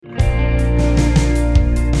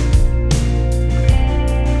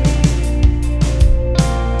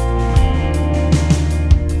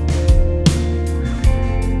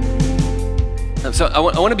So I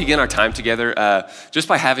want to begin our time together just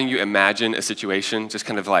by having you imagine a situation, just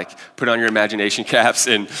kind of like put on your imagination caps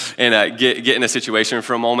and get in a situation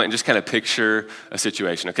for a moment and just kind of picture a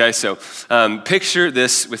situation, okay? So picture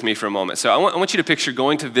this with me for a moment. So I want you to picture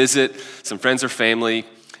going to visit some friends or family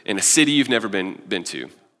in a city you've never been to.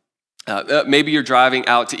 Maybe you're driving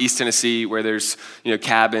out to East Tennessee where there's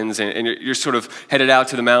cabins and you're sort of headed out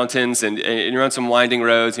to the mountains and you're on some winding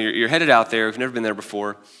roads and you're headed out there. You've never been there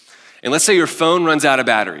before. And let's say your phone runs out of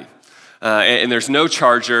battery and there's no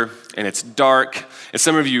charger and it's dark. And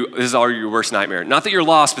some of you, this is all your worst nightmare. Not that you're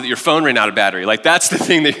lost, but that your phone ran out of battery. Like that's the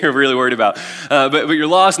thing that you're really worried about. But you're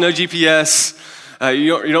lost, no GPS. You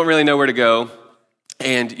don't really know where to go.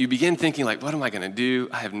 And you begin thinking like, what am I going to do?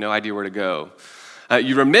 I have no idea where to go.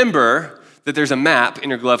 You remember that there's a map in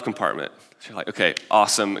your glove compartment. So you're like, okay,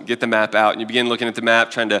 awesome, get the map out. And you begin looking at the map,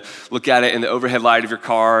 trying to look at it in the overhead light of your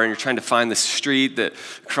car, and you're trying to find the street, the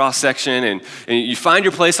cross section, and you find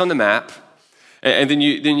your place on the map, and then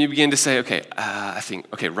you begin to say, okay, I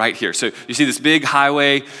think, okay, right here. So you see this big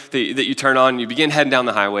highway that you turn on, and you begin heading down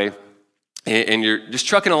the highway, and you're just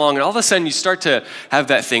trucking along, and all of a sudden you start to have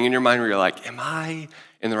that thing in your mind where you're like, am I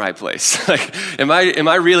in the right place? Like, am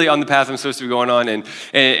I really on the path I'm supposed to be going on?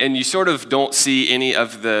 And you sort of don't see any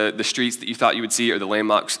of the streets that you thought you would see or the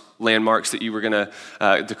landmarks that you were gonna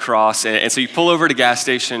to cross. And so you pull over at a gas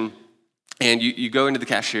station and you go into the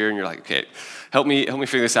cashier and you're like, okay, help me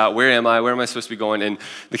figure this out. Where am I? Where am I supposed to be going? And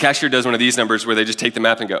the cashier does one of these numbers where they just take the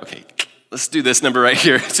map and go, okay, let's do this number right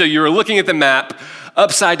here. So you were looking at the map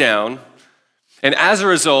upside down. And as a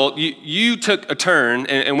result, you took a turn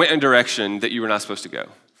and went in a direction that you were not supposed to go.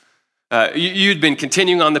 You'd been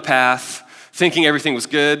continuing on the path, thinking everything was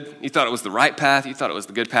good. You thought it was the right path. You thought it was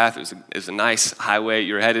the good path. It was a nice highway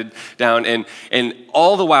you were headed down. And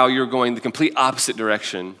all the while, you were going the complete opposite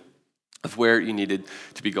direction of where you needed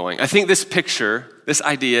to be going. I think this picture, this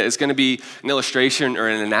idea is going to be an illustration or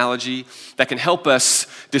an analogy that can help us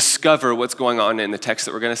discover what's going on in the text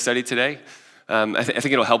that we're going to study today. I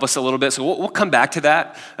think it'll help us a little bit. So we'll come back to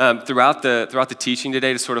that throughout the teaching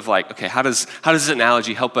today to sort of like, okay, how does this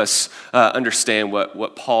analogy help us understand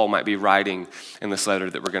what Paul might be writing in this letter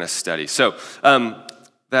that we're going to study? So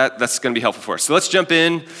that's going to be helpful for us. So let's jump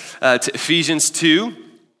in to Ephesians 2.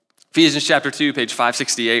 Ephesians chapter 2, page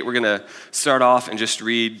 568. We're going to start off and just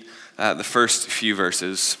read the first few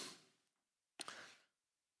verses.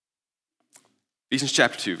 Ephesians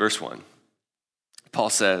chapter 2, verse 1. Paul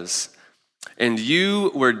says, "And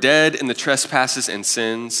you were dead in the trespasses and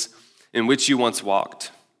sins in which you once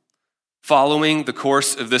walked, following the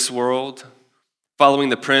course of this world, following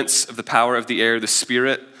the prince of the power of the air, the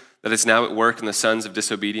spirit that is now at work in the sons of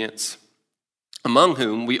disobedience, among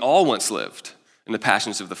whom we all once lived in the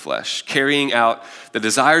passions of the flesh, carrying out the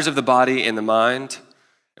desires of the body and the mind,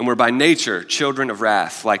 and were by nature children of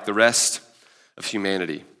wrath like the rest of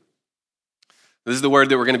humanity." This is the word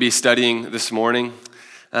that we're going to be studying this morning.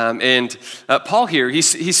 And Paul here,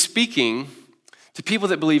 he's speaking to people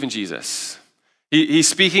that believe in Jesus. He's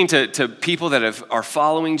speaking to people that are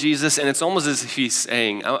following Jesus, and it's almost as if he's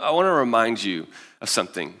saying, I want to remind you of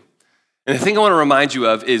something. And the thing I want to remind you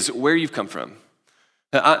of is where you've come from.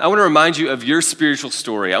 I want to remind you of your spiritual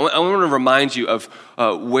story. I want to remind you of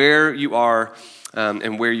where you are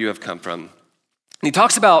and where you have come from. And he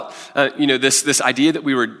talks about, this idea that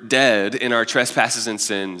we were dead in our trespasses and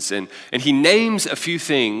sins. And he names a few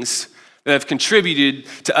things that have contributed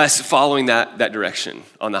to us following that direction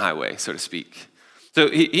on the highway, so to speak.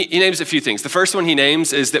 So he names a few things. The first one he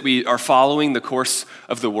names is that we are following the course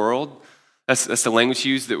of the world. That's the language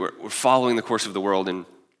used, that we're following the course of the world. And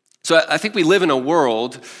so I think we live in a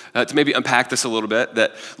world, to maybe unpack this a little bit,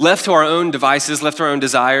 that left to our own devices, left to our own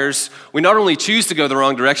desires, we not only choose to go the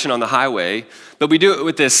wrong direction on the highway, but we do it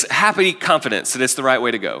with this happy confidence that it's the right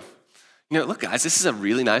way to go. Look, guys, this is a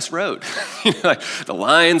really nice road. The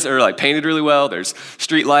lines are painted really well. There's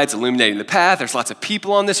street lights illuminating the path. There's lots of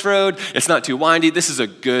people on this road. It's not too windy. This is a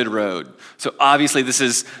good road. So obviously this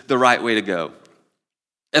is the right way to go.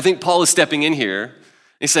 I think Paul is stepping in here.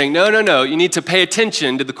 He's saying, no, you need to pay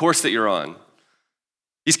attention to the course that you're on.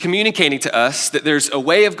 He's communicating to us that there's a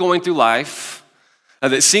way of going through life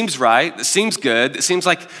that seems right, that seems good, that seems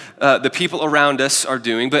like the people around us are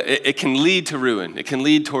doing, but it can lead to ruin. It can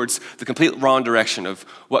lead towards the complete wrong direction of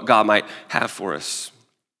what God might have for us.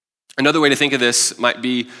 Another way to think of this might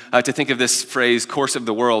be to think of this phrase, course of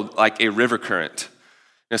the world, like a river current.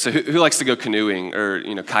 So who likes to go canoeing or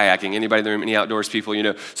kayaking? Anybody in the room? Any outdoors people?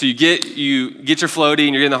 So you get your floaty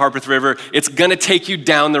and you're in the Harpeth River. It's gonna take you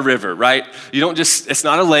down the river, right? It's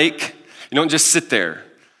not a lake. You don't just sit there.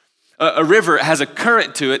 A river has a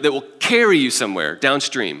current to it that will carry you somewhere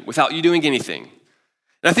downstream without you doing anything.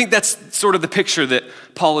 And I think that's sort of the picture that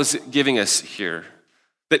Paul is giving us here.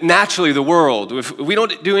 That naturally the world, if we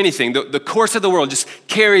don't do anything, the course of the world just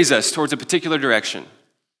carries us towards a particular direction.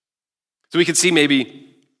 So we could see maybe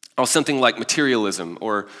something like materialism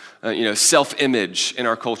or self-image in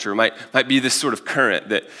our culture might be this sort of current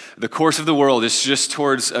that the course of the world is just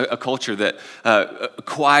towards a culture that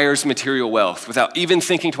acquires material wealth without even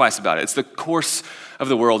thinking twice about it. It's the course of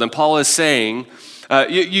the world. And Paul is saying,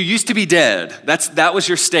 you used to be dead. That was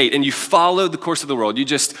your state, and you followed the course of the world. You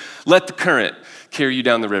just let the current carry you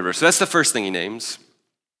down the river. So that's the first thing he names.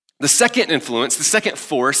 The second influence, the second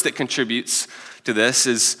force that contributes to this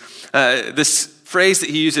is this phrase that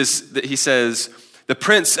he uses, that he says, the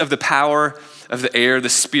prince of the power of the air, the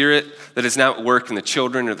spirit that is now at work in the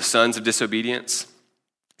children or the sons of disobedience.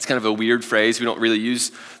 It's kind of a weird phrase. We don't really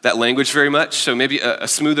use that language very much. So maybe a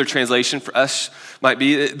smoother translation for us might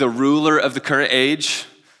be the ruler of the current age.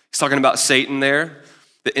 He's talking about Satan there,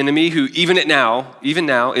 the enemy who even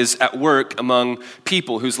now is at work among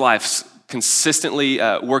people whose lives consistently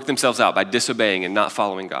work themselves out by disobeying and not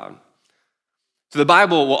following God. So the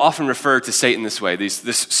Bible will often refer to Satan this way, this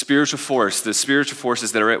spiritual force, the spiritual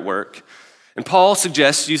forces that are at work. And Paul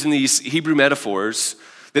suggests, using these Hebrew metaphors,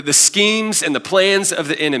 that the schemes and the plans of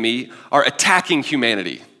the enemy are attacking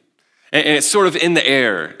humanity. And it's sort of in the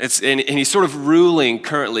air. And he's sort of ruling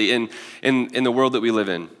currently in the world that we live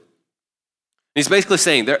in. And he's basically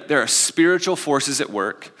saying there are spiritual forces at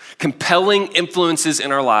work, compelling influences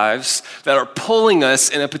in our lives that are pulling us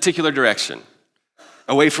in a particular direction,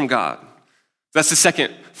 away from God. That's the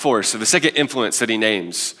second force, or the second influence that he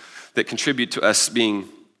names that contribute to us being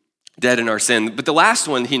dead in our sin. But the last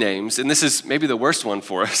one he names, and this is maybe the worst one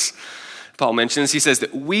for us, Paul mentions, he says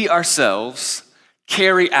that we ourselves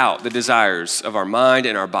carry out the desires of our mind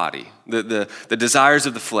and our body, the desires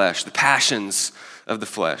of the flesh, the passions of the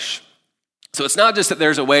flesh. So it's not just that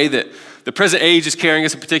there's a way that the present age is carrying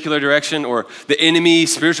us a particular direction, or the enemy,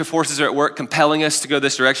 spiritual forces are at work compelling us to go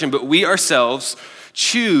this direction, but we ourselves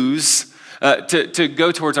choose to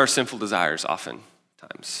go towards our sinful desires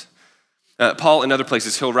oftentimes. Paul, in other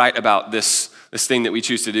places, he'll write about this thing that we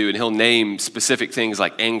choose to do, and he'll name specific things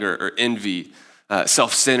like anger or envy,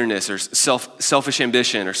 self-centeredness or selfish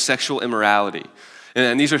ambition or sexual immorality.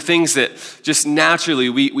 And these are things that just naturally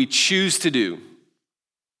we choose to do.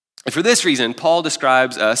 And for this reason, Paul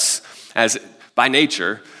describes us as, by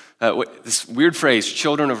nature, this weird phrase,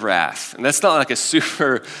 children of wrath. And that's not like a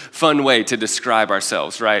super fun way to describe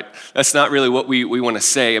ourselves, right? That's not really what we want to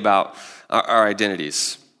say about our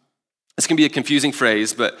identities. This can be a confusing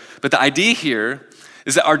phrase, but the idea here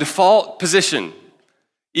is that our default position,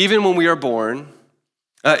 even when we are born,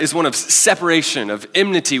 is one of separation, of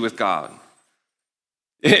enmity with God.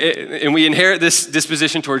 And we inherit this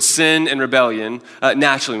disposition towards sin and rebellion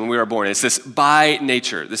naturally when we are born. It's this by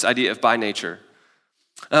nature, this idea of by nature.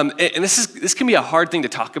 And this can be a hard thing to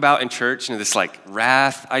talk about in church, this like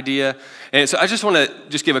wrath idea. And so I just want to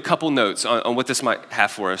just give a couple notes on what this might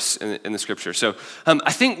have for us in the scripture. So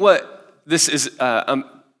I think what this is, a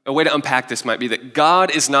way to unpack this might be that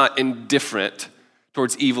God is not indifferent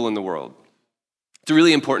towards evil in the world. It's a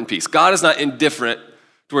really important piece. God is not indifferent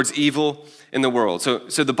towards evil in the world. So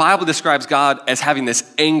the Bible describes God as having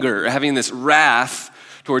this anger, having this wrath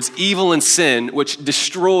towards evil and sin, which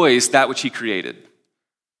destroys that which he created.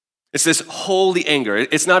 It's this holy anger.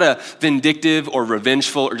 It's not a vindictive or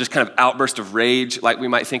revengeful or just kind of outburst of rage like we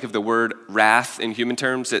might think of the word wrath in human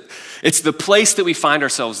terms. It's the place that we find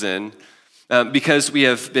ourselves in because we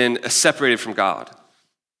have been separated from God.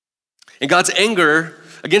 And God's anger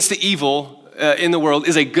against the evil in the world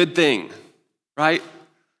is a good thing, right?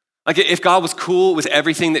 Like if God was cool with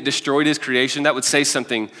everything that destroyed his creation, that would say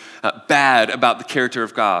something bad about the character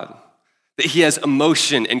of God. That he has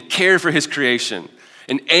emotion and care for his creation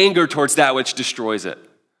and anger towards that which destroys it.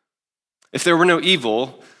 If there were no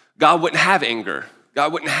evil, God wouldn't have anger.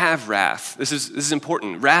 God wouldn't have wrath. This is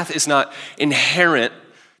important. Wrath is not inherent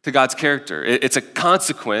to God's character. It's a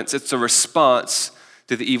consequence. It's a response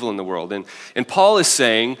to the evil in the world. And Paul is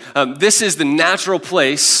saying this is the natural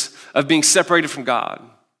place of being separated from God.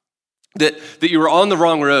 That you were on the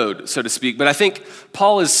wrong road, so to speak. But I think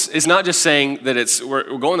Paul is not just saying that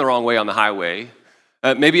we're going the wrong way on the highway.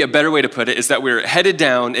 Maybe a better way to put it is that we're headed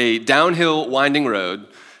down a downhill winding road,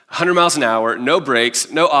 100 miles an hour, no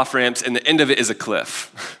brakes, no off-ramps, and the end of it is a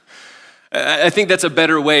cliff. I think that's a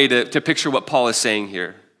better way to picture what Paul is saying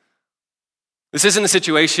here. This isn't a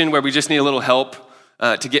situation where we just need a little help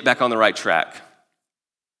to get back on the right track.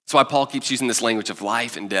 That's why Paul keeps using this language of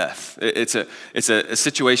life and death. It's a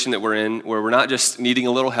situation that we're in where we're not just needing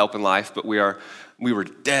a little help in life, but we were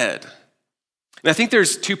dead. And I think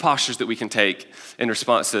there's two postures that we can take in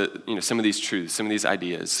response to some of these truths, some of these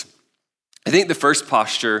ideas. I think the first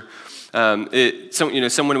posture,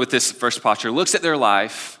 someone with this first posture looks at their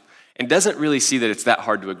life and doesn't really see that it's that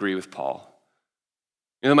hard to agree with Paul.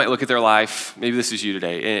 They might look at their life, maybe this is you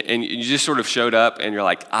today, and you just sort of showed up and you're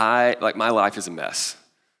like, my life is a mess.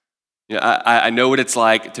 I know what it's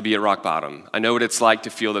like to be at rock bottom. I know what it's like to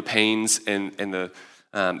feel the pains and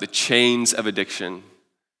the chains of addiction.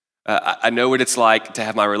 I know what it's like to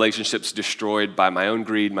have my relationships destroyed by my own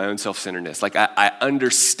greed, my own self-centeredness. Like I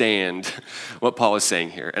understand what Paul is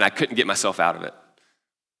saying here, and I couldn't get myself out of it.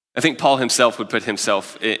 I think Paul himself would put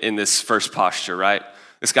himself in this first posture, right?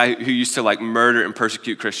 This guy who used to murder and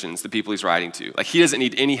persecute Christians, the people he's writing to. He doesn't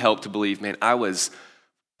need any help to believe, man, I was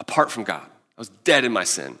apart from God. I was dead in my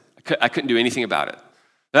sin. I couldn't do anything about it.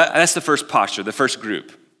 That's the first posture, the first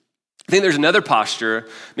group. I think there's another posture,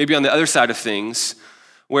 maybe on the other side of things,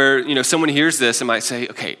 where someone hears this and might say,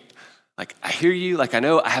 okay, I hear you, I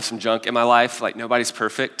know I have some junk in my life, nobody's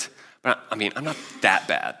perfect, but I'm not that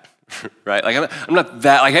bad, right? I'm not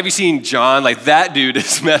that, have you seen John? That dude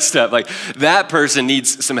is messed up. That person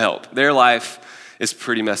needs some help. Their life is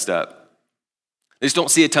pretty messed up. They just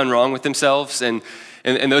don't see a ton wrong with themselves, and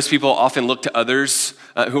those people often look to others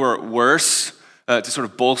who are worse to sort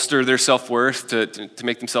of bolster their self-worth, to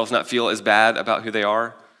make themselves not feel as bad about who they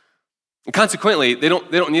are. And consequently, they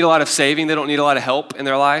don't need a lot of saving. They don't need a lot of help in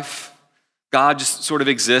their life. God just sort of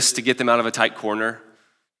exists to get them out of a tight corner.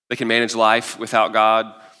 They can manage life without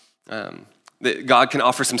God. God can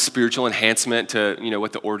offer some spiritual enhancement to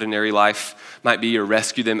what the ordinary life might be, or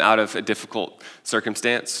rescue them out of a difficult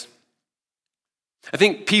circumstance. I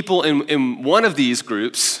think people in one of these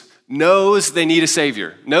groups knows they need a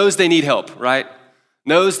savior, knows they need help, right?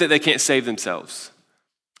 Knows that they can't save themselves.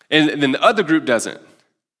 And then the other group doesn't.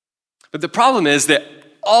 But the problem is that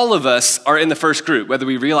all of us are in the first group, whether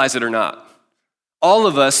we realize it or not. All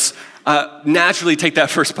of us naturally take that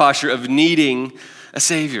first posture of needing a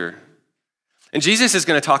savior. And Jesus is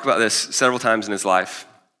going to talk about this several times in his life.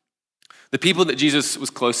 The people that Jesus was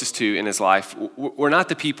closest to in his life were not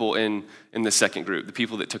the people in the second group, the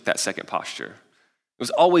people that took that second posture. It was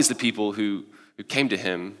always the people who came to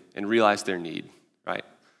him and realized their need, right?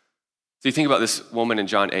 So you think about this woman in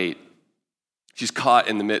John 8. She's caught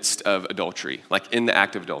in the midst of adultery, in the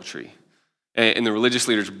act of adultery. And the religious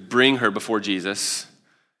leaders bring her before Jesus.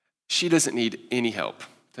 She doesn't need any help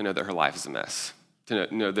to know that her life is a mess, to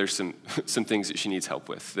know there's some things that she needs help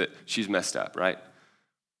with, that she's messed up, right?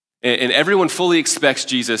 And everyone fully expects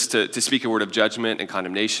Jesus to speak a word of judgment and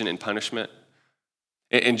condemnation and punishment.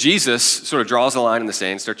 And Jesus sort of draws a line in the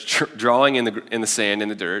sand, starts drawing in the sand, in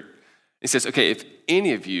the dirt. He says, okay, if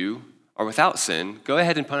any of you are without sin, go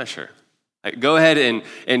ahead and punish her. Go ahead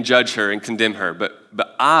and judge her and condemn her,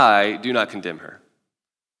 but I do not condemn her.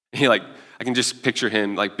 And I can just picture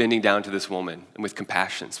him bending down to this woman and with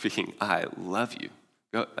compassion speaking, I love you.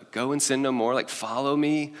 Go and sin no more. Follow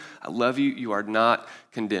me. I love you. You are not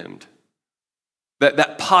condemned.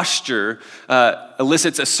 That posture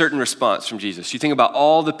elicits a certain response from Jesus. You think about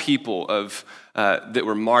all the people that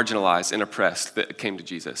were marginalized and oppressed that came to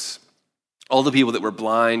Jesus. All the people that were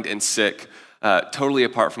blind and sick, totally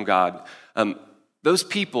apart from God. Those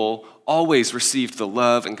people always received the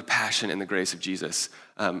love and compassion and the grace of Jesus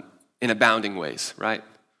in abounding ways, right?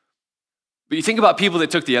 But you think about people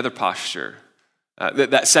that took the other posture,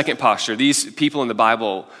 that second posture. These people in the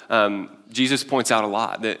Bible, Jesus points out a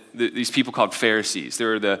lot, that these people called Pharisees, they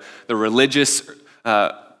were the religious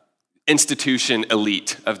institution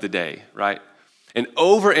elite of the day, right? And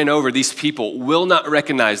over, these people will not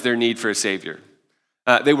recognize their need for a savior.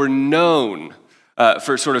 They were known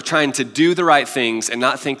for sort of trying to do the right things and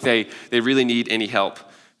not think they really need any help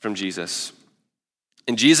from Jesus.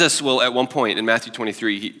 And Jesus will, at one point in Matthew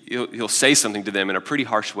 23, he'll say something to them in a pretty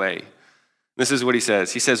harsh way. This is what he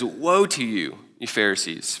says. He says, "Woe to you, you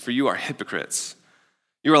Pharisees, for you are hypocrites.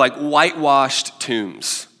 You are like whitewashed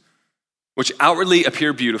tombs, which outwardly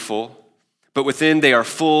appear beautiful, but within they are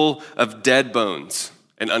full of dead bones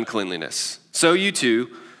and uncleanliness. So you too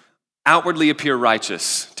outwardly appear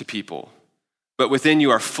righteous to people, but within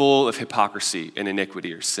you are full of hypocrisy and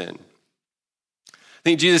iniquity or sin." I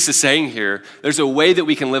think Jesus is saying here, there's a way that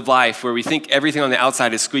we can live life where we think everything on the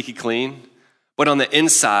outside is squeaky clean, but on the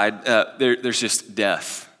inside, there's just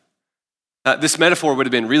death. This metaphor would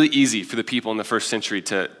have been really easy for the people in the first century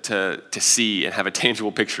to see and have a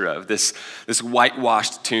tangible picture of. This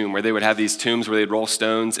whitewashed tomb, where they would have these tombs where they'd roll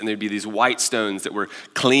stones and there'd be these white stones that were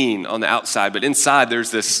clean on the outside, but inside there's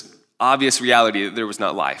this obvious reality that there was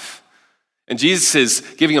not life. And Jesus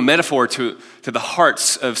is giving a metaphor to the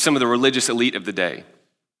hearts of some of the religious elite of the day.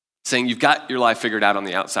 saying you've got your life figured out on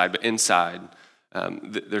the outside, but inside,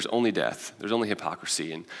 there's only death. There's only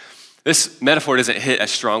hypocrisy. And this metaphor doesn't hit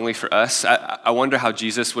as strongly for us. I wonder how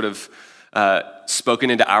Jesus would have spoken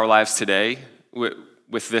into our lives today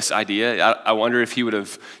with this idea. I wonder if he would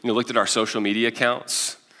have looked at our social media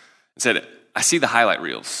accounts and said, I see the highlight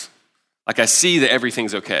reels. Like I see that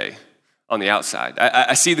everything's okay on the outside.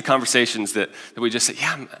 I see the conversations that we just say,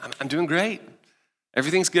 yeah, I'm doing great.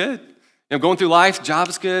 Everything's good. Going through life, job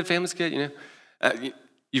is good, family's good,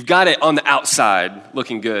 You've got it on the outside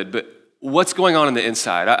looking good, but what's going on the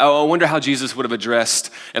inside? I wonder how Jesus would have addressed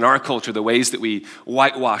in our culture the ways that we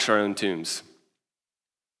whitewash our own tombs.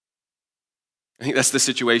 I think that's the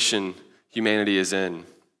situation humanity is in.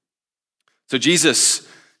 So Jesus,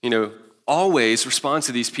 always responds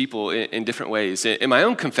to these people in different ways. In my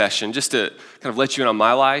own confession, just to kind of let you in on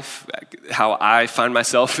my life, how I find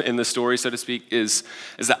myself in the story, so to speak, is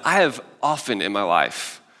that I have often in my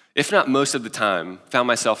life, if not most of the time, found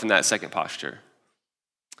myself in that second posture.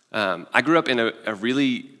 I grew up in a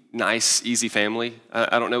really nice, easy family.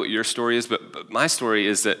 I don't know what your story is, but my story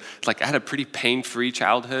is that I had a pretty pain-free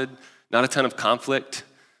childhood, not a ton of conflict.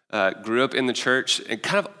 Grew up in the church and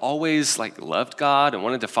kind of always loved God and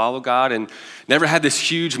wanted to follow God, and never had this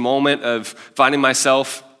huge moment of finding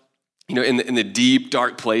myself, in the deep,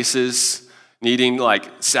 dark places, needing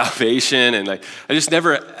salvation, and I just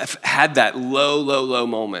never had that low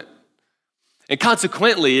moment. And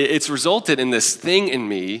consequently, it's resulted in this thing in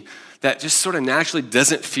me that just sort of naturally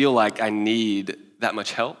doesn't feel like I need that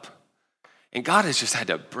much help. And God has just had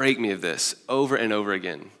to break me of this over and over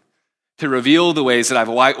again, to reveal the ways that I've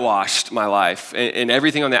whitewashed my life. And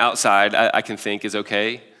everything on the outside I can think is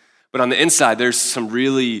okay. But on the inside, there's some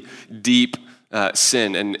really deep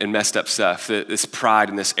sin and messed up stuff, this pride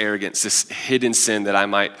and this arrogance, this hidden sin that I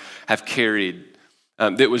might have carried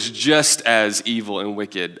that was just as evil and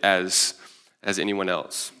wicked as anyone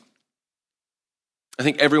else. I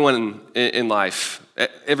think everyone in life,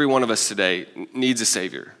 every one of us today needs a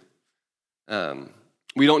Savior.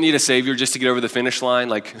 We don't need a Savior just to get over the finish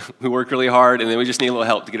line. We work really hard and then we just need a little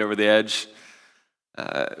help to get over the edge.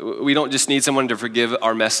 We don't just need someone to forgive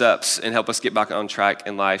our mess ups and help us get back on track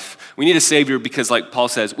in life. We need a Savior because, like Paul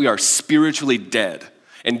says, we are spiritually dead,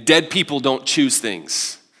 and dead people don't choose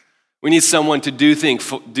things. We need someone to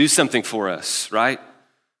do something for us, right?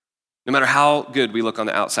 No matter how good we look on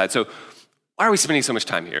the outside. So why are we spending so much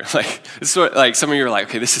time here? It's sort of some of you are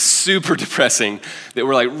okay, this is super depressing that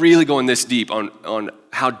we're really going this deep on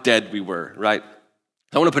how dead we were, right?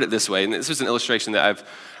 I want to put it this way, and this was an illustration that I've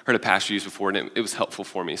heard a pastor use before, and it was helpful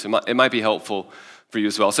for me, so it might be helpful for you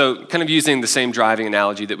as well. So kind of using the same driving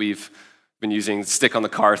analogy that we've been using, stick on the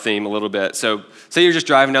car theme a little bit. So say you're just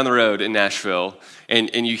driving down the road in Nashville, and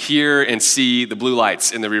you hear and see the blue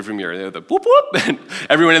lights in the rearview mirror. They're the whoop whoop, and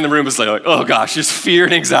everyone in the room is oh gosh, just fear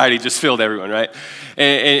and anxiety just filled everyone, right?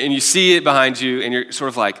 And you see it behind you, and you're sort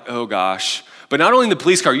of oh gosh. But not only in the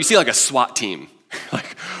police car, you see a SWAT team.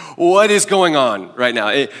 What is going on right now?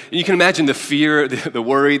 You can imagine the fear, the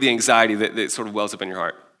worry, the anxiety that sort of wells up in your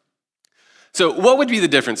heart. So what would be the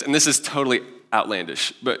difference? And this is totally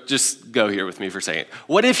outlandish, but just go here with me for a second.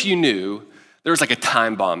 What if you knew there was a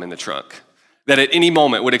time bomb in the trunk that at any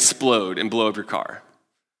moment would explode and blow up your car?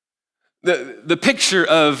 The picture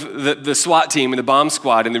of the SWAT team and the bomb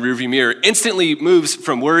squad in the rearview mirror instantly moves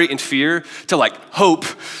from worry and fear to hope,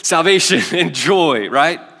 salvation, and joy,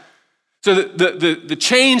 right? So the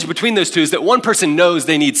change between those two is that one person knows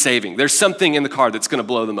they need saving. There's something in the car that's going to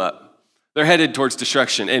blow them up. They're headed towards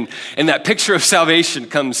destruction. And that picture of salvation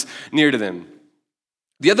comes near to them.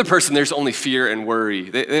 The other person, there's only fear and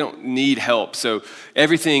worry. They don't need help. So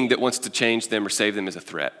everything that wants to change them or save them is a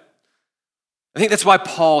threat. I think that's why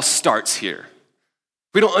Paul starts here.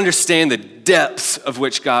 We don't understand the depths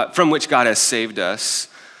from which God has saved us,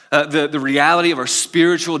 the reality of our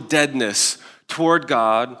spiritual deadness toward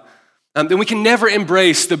God, then we can never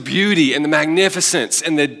embrace the beauty and the magnificence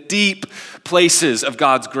and the deep places of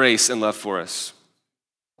God's grace and love for us.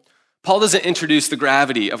 Paul doesn't introduce the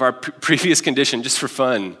gravity of our previous condition just for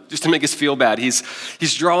fun, just to make us feel bad. He's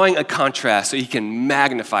drawing a contrast so he can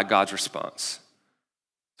magnify God's response.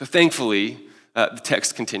 So thankfully, the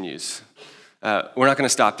text continues. We're not going to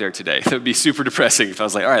stop there today. That would be super depressing if I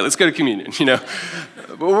was all right, let's go to communion,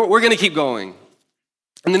 But we're going to keep going.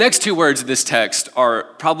 And the next two words of this text are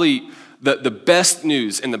probably the best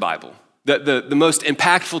news in the Bible, the most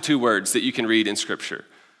impactful two words that you can read in Scripture.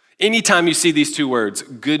 Anytime you see these two words,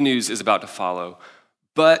 good news is about to follow.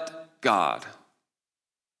 But God.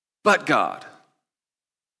 But God.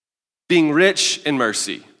 Being rich in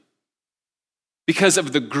mercy. Because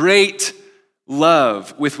of the great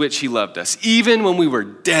love with which he loved us, even when we were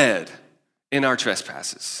dead in our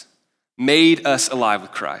trespasses, made us alive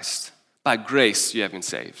with Christ. By grace you have been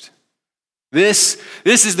saved. This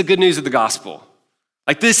is the good news of the gospel.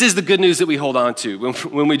 Like, this is the good news that we hold on to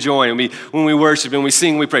when we join, when we worship, and we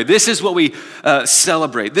sing, and we pray. This is what we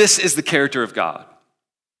celebrate. This is the character of God.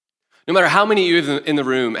 No matter how many of you in the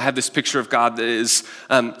room have this picture of God that is,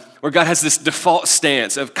 where God has this default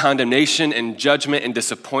stance of condemnation and judgment and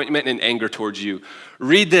disappointment and anger towards you,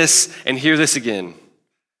 read this and hear this again.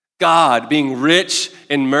 God being rich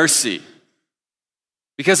in mercy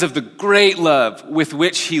because of the great love with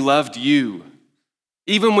which he loved you,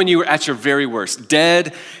 even when you were at your very worst,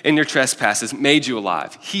 dead in your trespasses, made you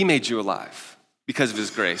alive. He made you alive because of his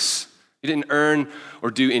grace. You didn't earn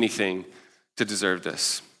or do anything to deserve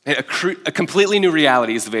this. And a completely new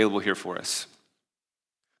reality is available here for us.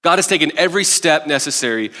 God has taken every step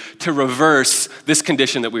necessary to reverse this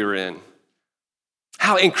condition that we were in.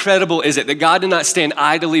 How incredible is it that God did not stand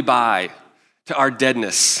idly by to our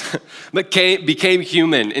deadness, but became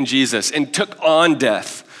human in Jesus and took on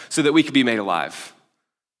death so that we could be made alive.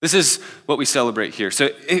 This is what we celebrate here. So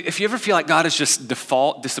if you ever feel like God is just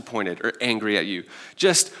default disappointed or angry at you,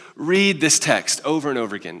 just read this text over and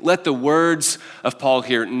over again. Let the words of Paul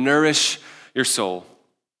here nourish your soul.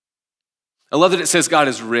 I love that it says God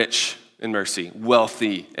is rich in mercy,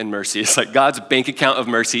 wealthy in mercy. It's like God's bank account of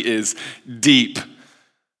mercy is deep.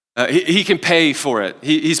 He can pay for it.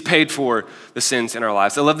 He's paid for the sins in our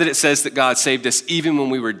lives. I love that it says that God saved us even when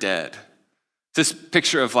we were dead. This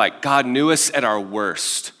picture of like God knew us at our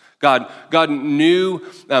worst. God knew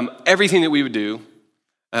everything that we would do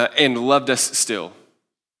and loved us still.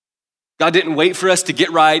 God didn't wait for us to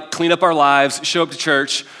get right, clean up our lives, show up to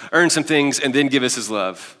church, earn some things, and then give us his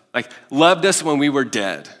love. Like, loved us when we were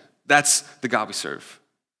dead. That's the God we serve.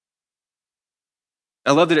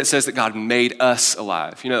 I love that it says that God made us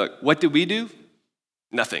alive. You know, like, what did we do?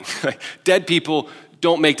 Nothing. Dead people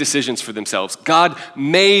don't make decisions for themselves. God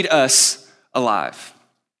made us alive.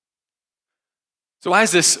 So why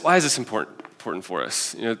is this important for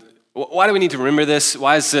us? You know, why do we need to remember this?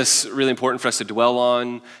 Why is this really important for us to dwell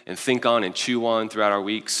on and think on and chew on throughout our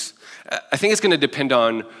weeks? I think it's going to depend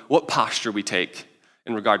on what posture we take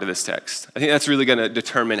in regard to this text. I think that's really going to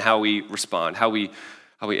determine how we respond, how we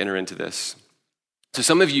enter into this. So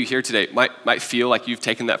some of you here today might feel like you've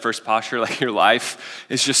taken that first posture, like your life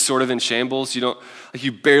is just sort of in shambles.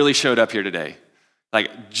 You barely showed up here today.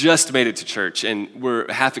 Like, just made it to church, and we're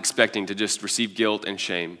half expecting to just receive guilt and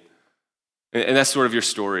shame. And that's sort of your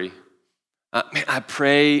story. Man, I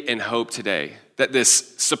pray and hope today that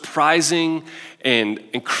this surprising and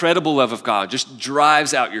incredible love of God just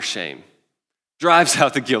drives out your shame, drives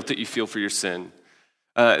out the guilt that you feel for your sin.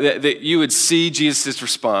 That you would see Jesus'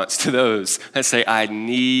 response to those that say, I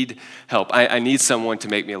need help. I need someone to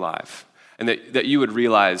make me alive. And that you would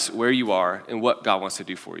realize where you are and what God wants to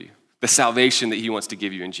do for you. The salvation that he wants to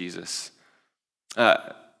give you in Jesus.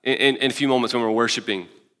 In a few moments when we're worshiping,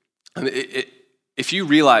 if you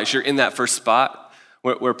realize you're in that first spot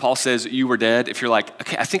where Paul says you were dead, if you're like,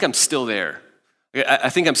 okay, I think I'm still there. I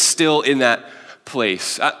think I'm still in that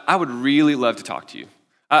place. I would really love to talk to you.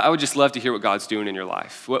 I would just love to hear what God's doing in your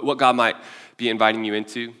life, what God might be inviting you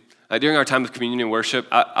into. During our time of communion and worship,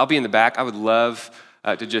 I'll be in the back. I would love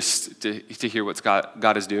to hear what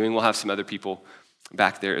God is doing. We'll have some other people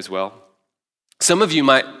back there as well. Some of you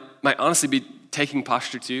might honestly be taking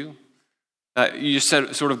posture too. You just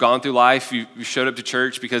sort of gone through life. You showed up to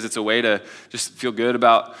church because it's a way to just feel good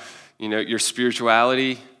about, your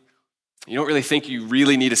spirituality. You don't really think you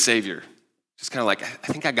really need a savior. Just kind of like, I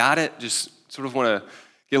think I got it. Just sort of want to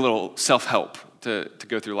get a little self-help to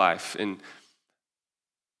go through life. And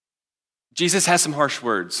Jesus has some harsh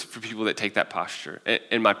words for people that take that posture.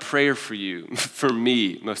 And my prayer for you, for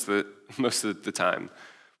me, most of the time,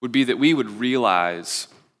 would be that we would realize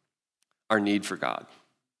our need for God.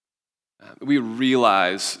 We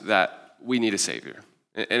realize that we need a Savior.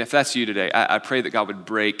 And if that's you today, I pray that God would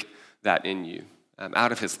break that in you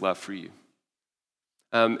out of his love for you.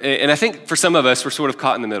 And I think for some of us, we're sort of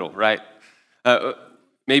caught in the middle, right?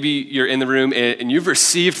 Maybe you're in the room and you've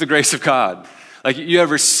received the grace of God. Like, you have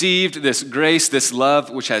received this grace, this love,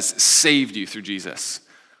 which has saved you through Jesus.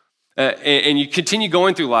 And you continue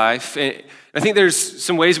going through life. And I think there's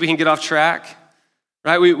some ways we can get off track,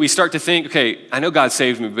 right? We start to think, okay, I know God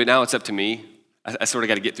saved me, but now it's up to me. I sort of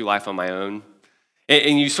got to get through life on my own.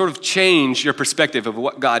 And you sort of change your perspective of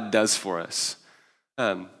what God does for us.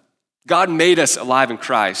 God made us alive in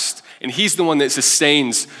Christ, and he's the one that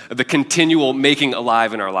sustains the continual making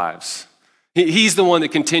alive in our lives. He's the one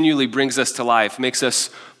that continually brings us to life, makes us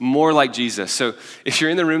more like Jesus. So if you're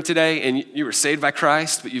in the room today and you were saved by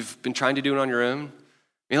Christ, but you've been trying to do it on your own,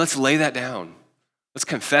 let's lay that down. Let's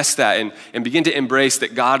confess that and begin to embrace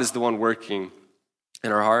that God is the one working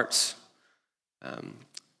in our hearts.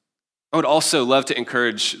 I would also love to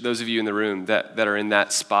encourage those of you in the room that are in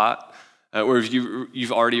that spot where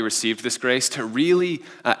you've already received this grace to really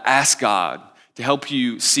ask God to help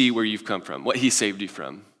you see where you've come from, what he saved you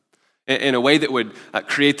from, in a way that would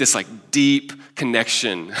create this deep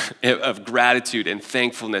connection of gratitude and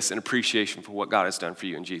thankfulness and appreciation for what God has done for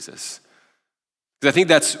you in Jesus. Because I think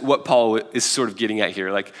that's what Paul is sort of getting at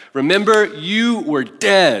here. Remember, you were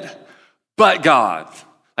dead, but God.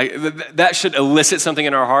 That should elicit something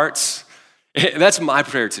in our hearts. That's my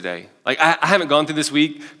prayer today. I haven't gone through this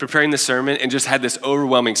week preparing the sermon and just had this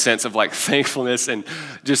overwhelming sense of thankfulness and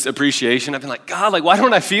just appreciation. I've been God, why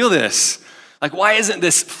don't I feel this? Why isn't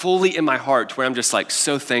this fully in my heart where I'm just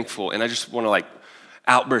so thankful and I just want to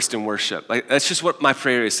outburst in worship? That's just what my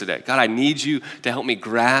prayer is today. God, I need you to help me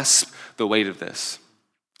grasp the weight of this.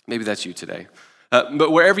 Maybe that's you today.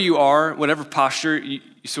 But wherever you are, whatever posture you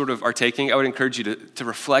sort of are taking, I would encourage you to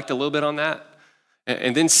reflect a little bit on that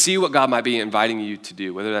and then see what God might be inviting you to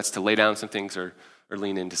do, whether that's to lay down some things or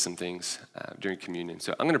lean into some things during communion.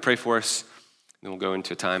 So I'm going to pray for us, and then we'll go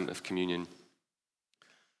into a time of communion.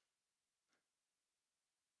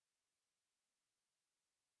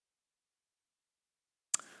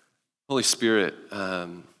 Holy Spirit,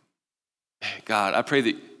 God, I pray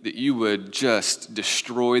that you would just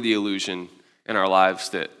destroy the illusion in our lives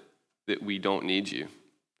that we don't need you,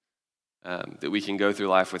 that we can go through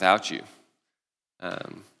life without you.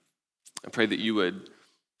 I pray that you would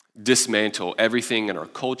dismantle everything in our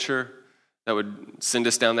culture that would send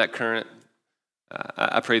us down that current.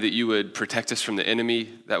 I pray that you would protect us from the enemy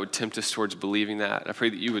that would tempt us towards believing that. I pray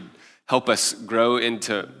that you would help us grow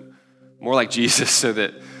into more like Jesus so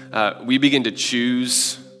that we begin to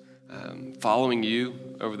choose following you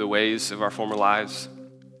over the ways of our former lives.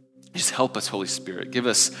 Just help us, Holy Spirit. Give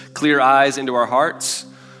us clear eyes into our hearts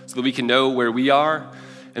so that we can know where we are.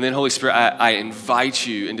 And then, Holy Spirit, I invite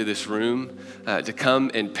you into this room to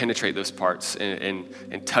come and penetrate those parts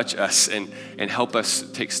and touch us and help us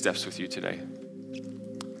take steps with you today.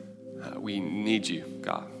 We need you,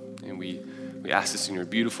 God. And we ask this in your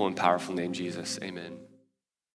beautiful and powerful name, Jesus. Amen.